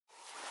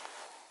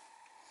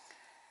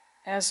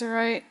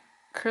Azurite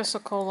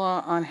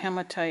Chrysocholla on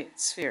Hematite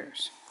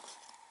spheres.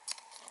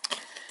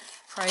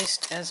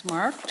 Priced as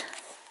marked.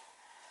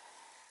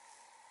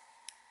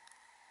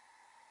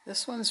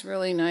 This one's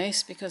really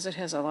nice because it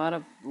has a lot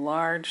of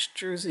large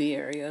druzy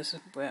areas,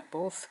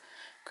 both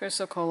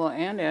Chrysocholla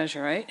and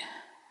Azurite.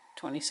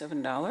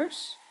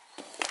 $27.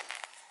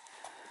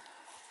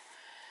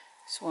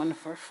 This one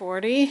for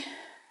 $40.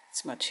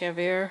 It's much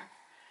heavier.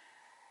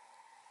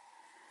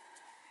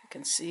 You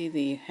can see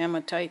the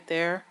hematite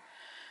there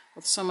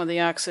with some of the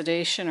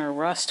oxidation or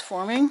rust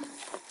forming.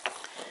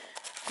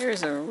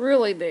 Here's a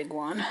really big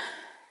one.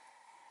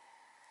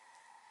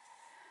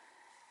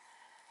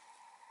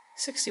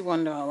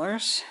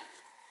 $61.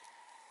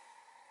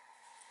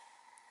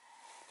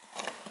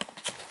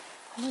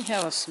 We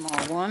have a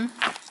small one.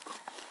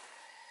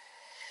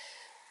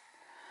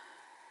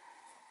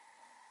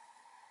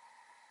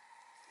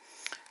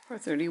 For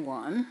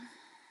 $31.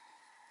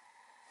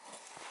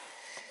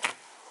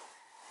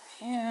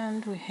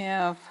 And we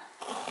have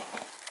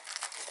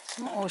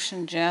some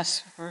ocean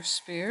jasper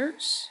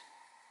spheres.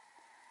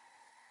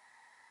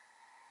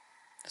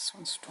 This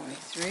one's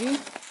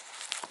 $23.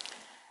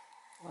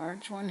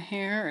 Large one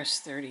here is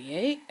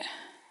 $38.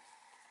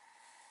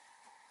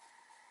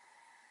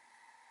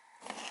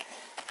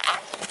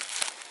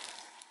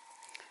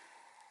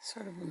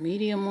 Sort of a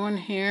medium one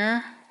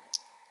here.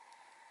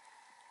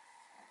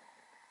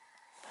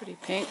 Pretty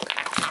pink.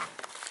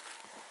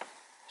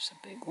 There's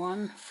a big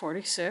one,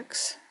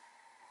 $46.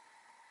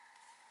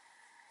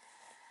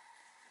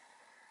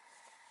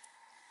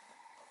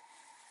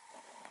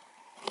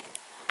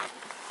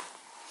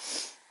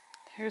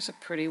 Here's a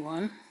pretty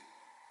one,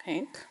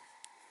 pink.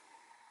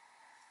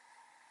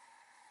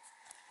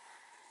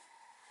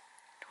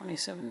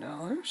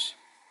 $27.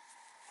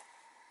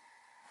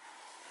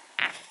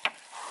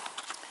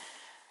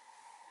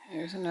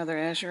 Here's another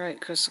Azurite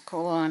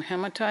Chrysocholla on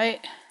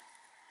Hematite.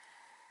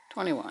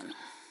 $21. Very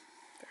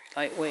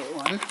lightweight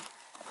one.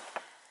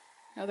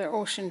 Another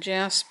ocean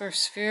jasper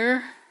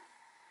sphere.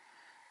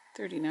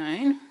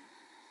 $39.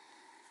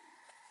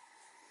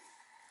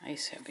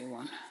 Nice heavy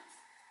one.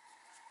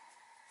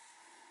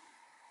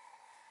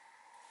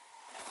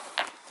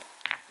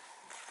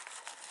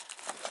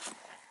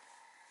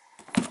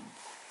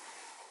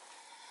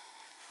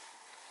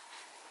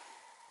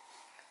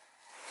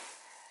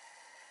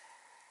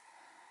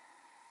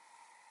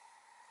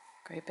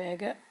 Grape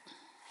agate,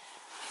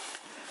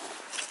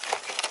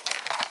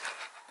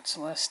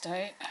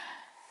 Celestite,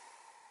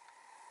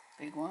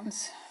 big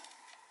ones.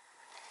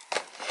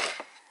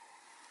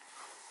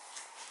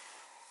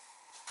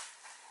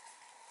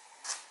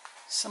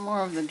 Some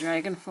more of the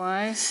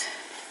dragonflies,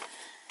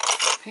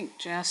 pink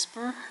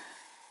Jasper.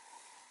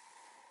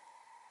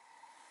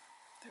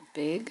 They're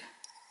big.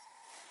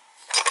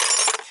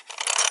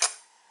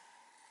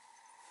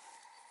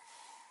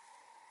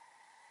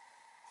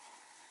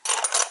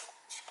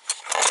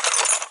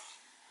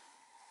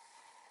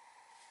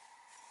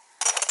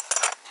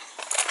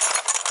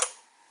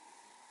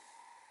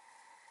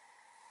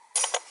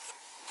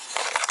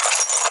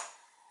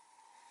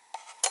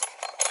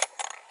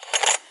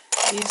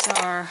 These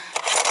are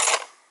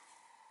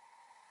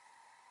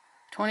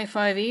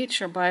 25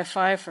 each, or buy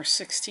 5 for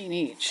 16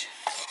 each.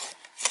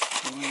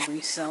 And we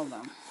resell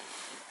them.